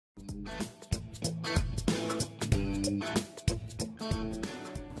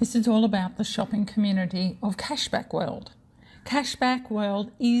This is all about the shopping community of Cashback World. Cashback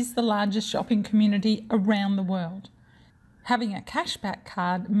World is the largest shopping community around the world. Having a cashback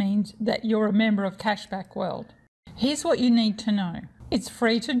card means that you're a member of Cashback World. Here's what you need to know. It's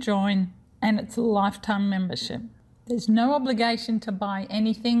free to join and it's a lifetime membership. There's no obligation to buy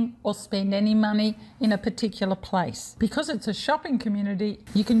anything or spend any money in a particular place. Because it's a shopping community,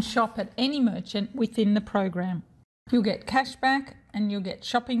 you can shop at any merchant within the program. You'll get cashback and you'll get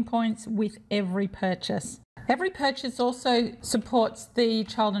shopping points with every purchase. Every purchase also supports the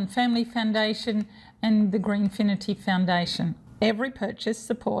Child and Family Foundation and the Greenfinity Foundation. Every purchase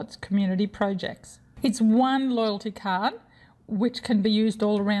supports community projects. It's one loyalty card which can be used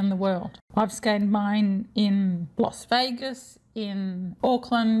all around the world. I've scanned mine in Las Vegas, in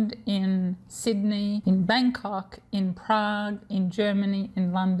Auckland, in Sydney, in Bangkok, in Prague, in Germany,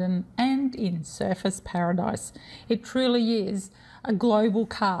 in London, and in Surfers Paradise. It truly is a global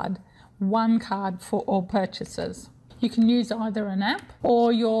card, one card for all purchases. You can use either an app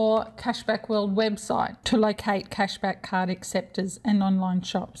or your Cashback World website to locate cashback card acceptors and online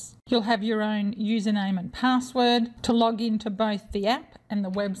shops. You'll have your own username and password to log into both the app and the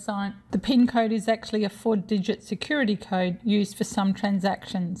website. The PIN code is actually a 4-digit security code used for some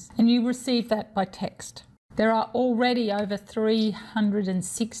transactions, and you receive that by text. There are already over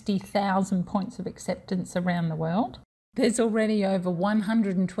 360,000 points of acceptance around the world. There's already over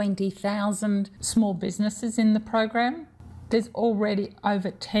 120,000 small businesses in the program. There's already over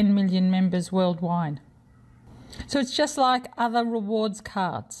 10 million members worldwide. So it's just like other rewards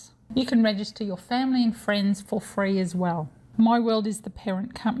cards. You can register your family and friends for free as well. My World is the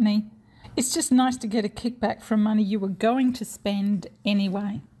parent company. It's just nice to get a kickback from money you were going to spend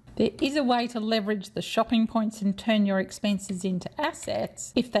anyway. There is a way to leverage the shopping points and turn your expenses into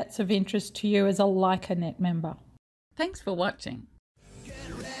assets if that's of interest to you as a LikerNet member. Thanks for watching. Get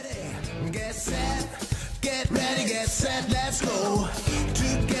ready, get set, let's go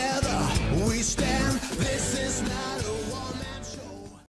together.